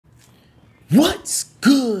What's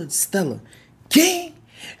good, Stella Gang?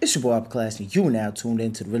 It's your boy Upper Class, and you are now tuned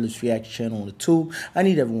into the realest reaction channel on the tube. I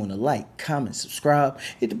need everyone to like, comment, subscribe,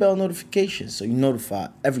 hit the bell notification so you're notified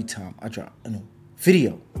every time I drop a new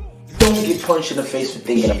video. Don't get punched in the face for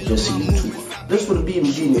thinking I'm just a YouTuber. That's what the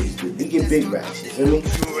BMG niggas do. They get big racks, you feel me?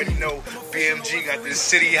 You already know BMG got this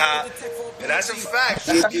city hot, and that's a fact.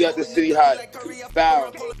 BMG got the city hot.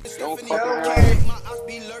 Foul. Don't fuck around.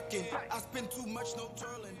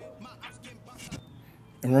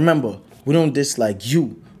 And remember, we don't dislike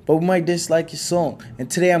you, but we might dislike your song. And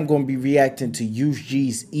today I'm going to be reacting to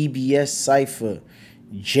UG's EBS Cypher,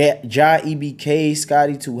 JahEbk,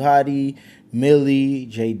 Scottie2Hotty, Millie,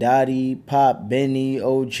 Jdotty, Pop, Benny,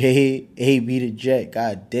 OJ, AB to Jett.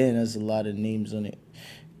 God damn, that's a lot of names on it.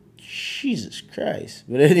 Jesus Christ.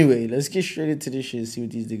 But anyway, let's get straight into this shit and see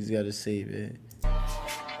what these niggas got to say, man.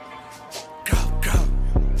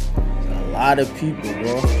 A lot of people,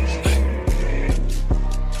 bro.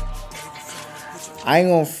 I ain't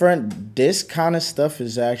gonna front, this kind of stuff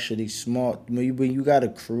is actually smart. When you got a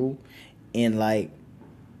crew and like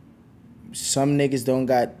some niggas don't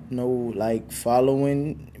got no like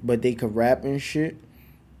following, but they could rap and shit,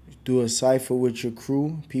 do a cypher with your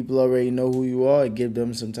crew, people already know who you are, and give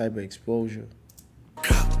them some type of exposure.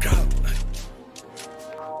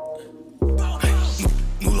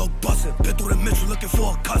 Looking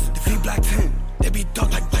for a cousin, the black 10. They be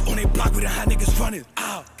duck like on they block, we done had niggas running.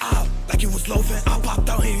 Ow, ow, like it was loafing. I popped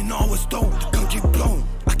out here, you know I was stoned. The gun keep blowing,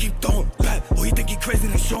 I keep throwing back. Oh, you think he crazy,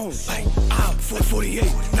 they show him. Like, ow, 448,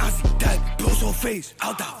 Nazi, dad, blows her face.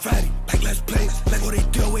 Out that fatty, like let's play. Like what they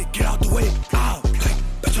deal with, get out the way. Ow, like,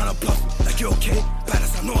 bitch tryna bluff, like you okay?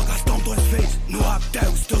 Baddest I know I got stomped on his face. Knew I'm dead,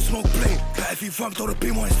 we still smoke blade. Bad if he from, throw the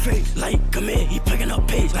beam on his face. Like, come here, he picking up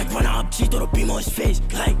pace. Like, run up, G, throw the beam on his face.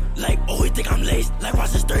 Like, oh, he think I'm laced. Like,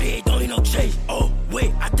 Ross's 38, don't need no chase. Oh,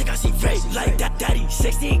 wait, I think I see race. Like, that daddy,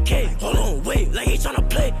 16K. Hold on, wait, like he tryna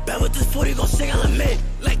play. Bad with this 40, gon' sing on the mid.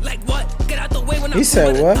 Like what? Get out the way when he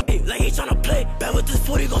said what? Like he tryna play. Bad with this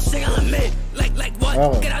 40, gon' sing on the mid. Like what?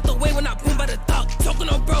 Oh. Get out the way when I boom by the dog. Talking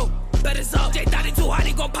on bro. Bet it's up.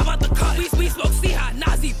 Jdotty gon' pop out the cut. We smoke, see how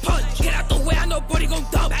Nazi punch. Get out the way, I know Brody gon'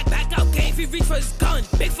 dump. Back out, game if he reach for his gun.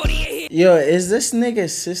 Big 48 here. Yo, is this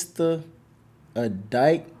nigga's sister a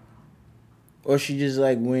dyke? Or she just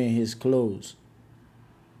like wearing his clothes?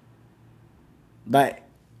 Like,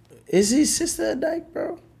 is his sister a dyke,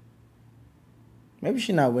 bro? Maybe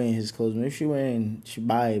she not wearing his clothes. Maybe she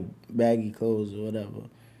buy baggy clothes or whatever.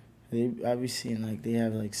 I be seeing like they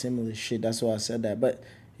have like similar shit. That's why I said that. But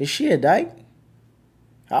is she a dyke?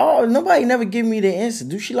 Oh, nobody never give me the answer.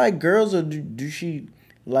 Do she like girls or do she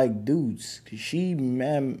like dudes? Cause she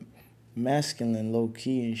masculine, low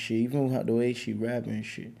key and shit. Even the way she rapping and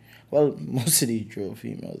shit. Well, most of these drill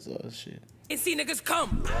females are shit. See niggas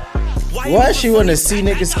come. What? She wanna see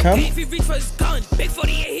niggas come?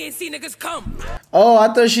 Oh,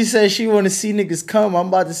 I thought she said she wanna see niggas come. I'm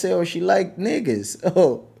about to say, oh, she like niggas.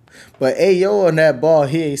 Oh, but hey, yo, on that ball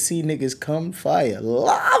here, see niggas come, fire,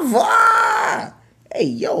 lava. Hey,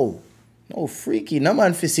 yo, no freaky. No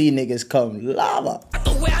man for see niggas come, lava.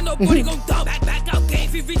 The way I know Brody gon' dump. Back out, game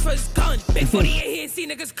if he reach for his gun. Big 48 here, see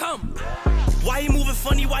niggas come. Why you moving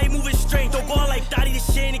funny? Why you moving strange? Don't go on like Dotty,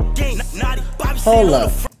 this shit in the game. Naughty, Bobby. Hold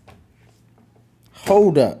up.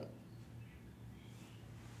 Hold up.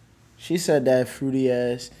 She said that fruity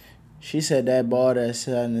ass. She said that ball that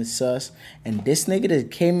sounded sus. And this nigga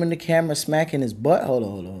that came in the camera smacking his butt. Hold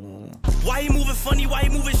on. Why you moving funny? Why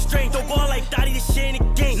you moving strange? Don't go on like Dotty, this shit in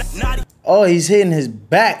the game. Naughty. Oh, he's hitting his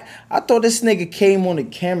back. I thought this nigga came on the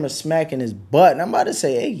camera smacking his butt. And I'm about to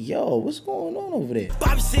say, hey, yo, what's going on over there?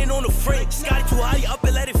 Bobby sitting on the frame. Scottie2Hotty up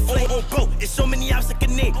and let it flame. Oh, bro, it's so many apps like a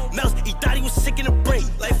name. Mouse, he thought he was sick in the brain.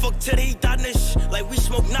 Like, fuck today, he thought this shit. Like, we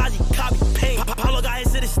smoke Nazi, copy, pain. Paulo got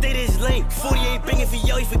into the state of his lane. 48 banging for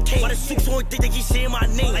yo, he for king. Why the 6 on think that he saying my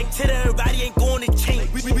name? Like, today, everybody ain't going to change.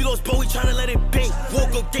 We lost, bro, we tryna let it bang.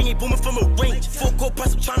 Walk up, gang, he booming from a range. Full court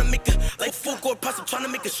press, I'm tryna make a, like, full court press, I'm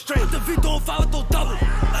tryna make a string. The V don't fire with no double.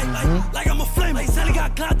 Like I'm a flame, like Sally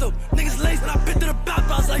got clapped up. Niggas lazy, and I bit to the back,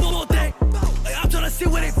 I was like, all day. Like I'm tryna see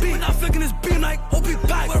where they be. Not flicking this beam, like, hope he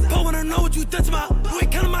back. But a pro wanna know what you did to my. You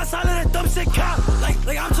ain't killing my side of that dumb shit cop.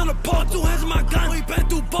 Like I'm tryna pull 2 hands in my gun. Oh, he better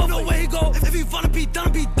do both, no way he go. If he wanna be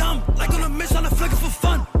dumb, be dumb. Like on a mission, tryna flick it for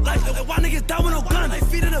fun. Like why niggas down with no gun? Like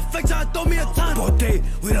feeding the fake, tryna throw me a ton. All day,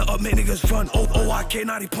 we done up, make niggas run. Oh, I can't,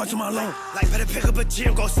 not he punching my lung. Like better pick up a G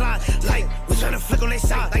and go slide. Like we tryna flick on they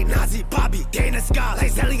side. Like Nazi, Bobby, they in the sky.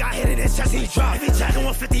 Like Sally got hit in his chest, he dropped. If he jacking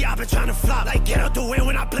 150, I been tryna flop. Like get out the way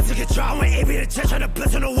when I blitz and get dropped. I went AB to Jett, tryna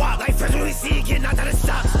blitz on the walk. Like first when we see it, get knocked out of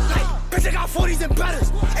stops. Like bitch, I got 40s and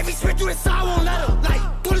betters. If he spit through the side, I won't let him.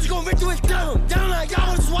 Like bullets gon' rip through with them. Down like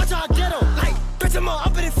y'all just watch how I get them. Like, bitch, I'm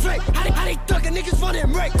up in the fake. How they thuggin' niggas want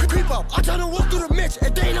them right. Creep up, I try to walk through the mitch.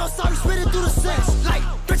 If they ain't outside, we spit it through the six. Like,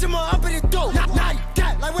 bitch, I'm up in the dope. Not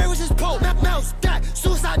that, like, where was his pole? Mouse, that,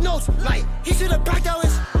 suicide notes. Like, he should've backed out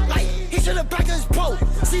his, like, he should've backed out his pole.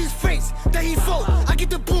 See his face, then he fold. I get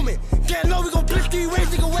the booming. Get low, we gon' blitz 3 ways,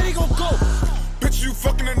 nigga, where they gon' go? Bitch, you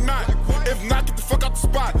fucking or not? If not, get the fuck out the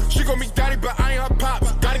spot. She gon' meet daddy, but I ain't her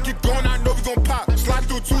pops. Gotta keep going, I know we gon' pop. Slide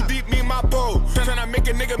through too deep, me and my bow. Tryna make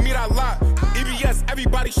a nigga meet our lot. EBS,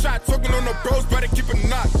 everybody shot. Talking on the bros, better keep a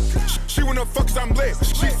knot. She wanna fuck 'cause I'm lit.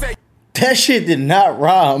 She say, that shit did not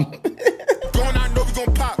rhyme. going, I know we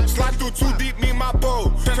gon' pop. Slide through too deep, me and my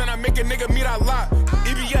bow. Tryna make a nigga meet our lot.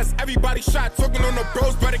 EBS, everybody shot. Talking on the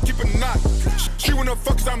bros, better keep a knot. She wanna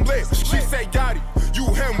fuck 'cause I'm lit. She say, Jdotty, you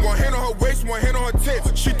him. One hand on her waist, one hand on her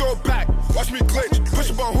tits. She throw it back, watch me glitch.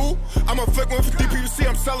 Push up on who? I'ma flick 150 PVC,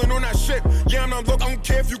 I'm selling on that shit. Yeah, I'm not look, I don't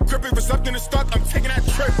care if you grip it. For something to stuck, I'm taking that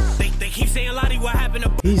trip. They keep saying Lottie, what happened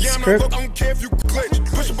to He's yeah, I'm not look, I don't care if you glitch.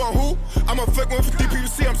 Push up on who? I'ma flick 150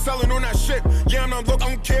 PVC, I'm selling on that shit. Yeah, I'm not look, I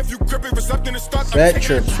don't care if you grip it. For something to stuck, I'm taking that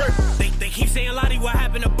trip. They keep saying Lottie, what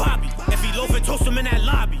happened to Bobby? If he loafing, toast him in that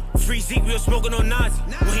lobby. Free Zeke, we was smoking on Nazi.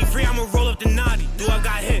 When he free, I'ma roll up the naughty. Do I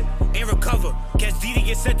got hit and recover? Catch DD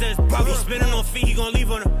get sent to his brother. He spinning on feet, he gon'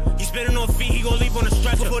 leave on him. He spinning on feet, he gon' leave on the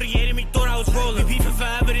stretcher. 48 and me thought I was rolling. We beefing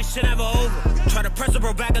forever, this shit never over. Try to press the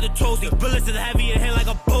bro back at the toast. These bullets is heavy in hand like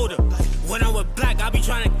a boulder. When I'm with black, I be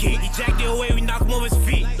trying to geek. He jacked it away, we knock him off his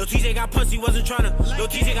feet. Yo, TJ got punched, he wasn't trying to. Yo,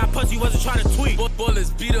 TJ got punched, he wasn't trying to tweet.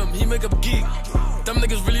 Bullets beat him, he make him geek. Them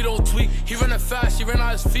niggas really don't tweak. He running fast, he ran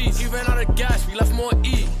out his feet. He ran out of gas, we left him on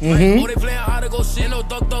E. Oh, they playing hard to go shit. No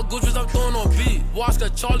duck, gooches, I'm throwing on B. Watch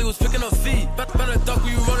cause Charlie was picking up feet. Better duck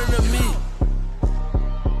when you running to me.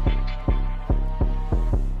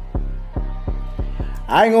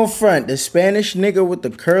 I ain't gonna front. The Spanish nigga with the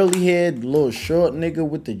curly hair, the little short nigga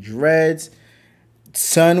with the dreads,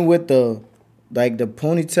 son with the, like, the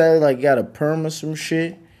ponytail, like, got a perm or some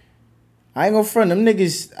shit. I ain't gonna front. Them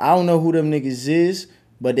niggas, I don't know who them niggas is,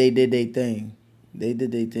 but they did their thing. They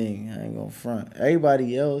did their thing. I ain't gonna front.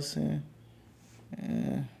 Everybody else, you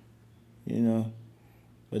know.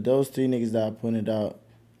 But those 3 niggas that I pointed out,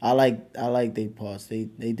 I like they parts. They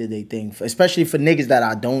did their thing. Especially for niggas that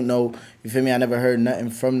I don't know. You feel me? I never heard nothing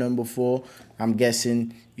from them before. I'm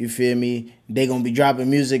guessing, you feel me, they gonna be dropping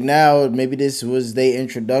music now. Maybe this was their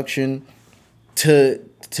introduction to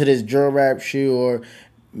this drill rap shit, or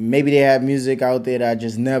maybe they have music out there that I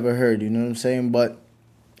just never heard, you know what I'm saying? But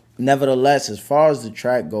nevertheless, as far as the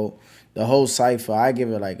track go, the whole Cypher, I give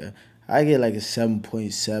it like a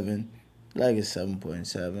 7.7. Like a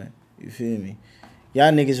 7.7. You feel me?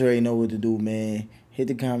 Y'all niggas already know what to do, man. Hit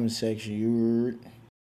the comment section. You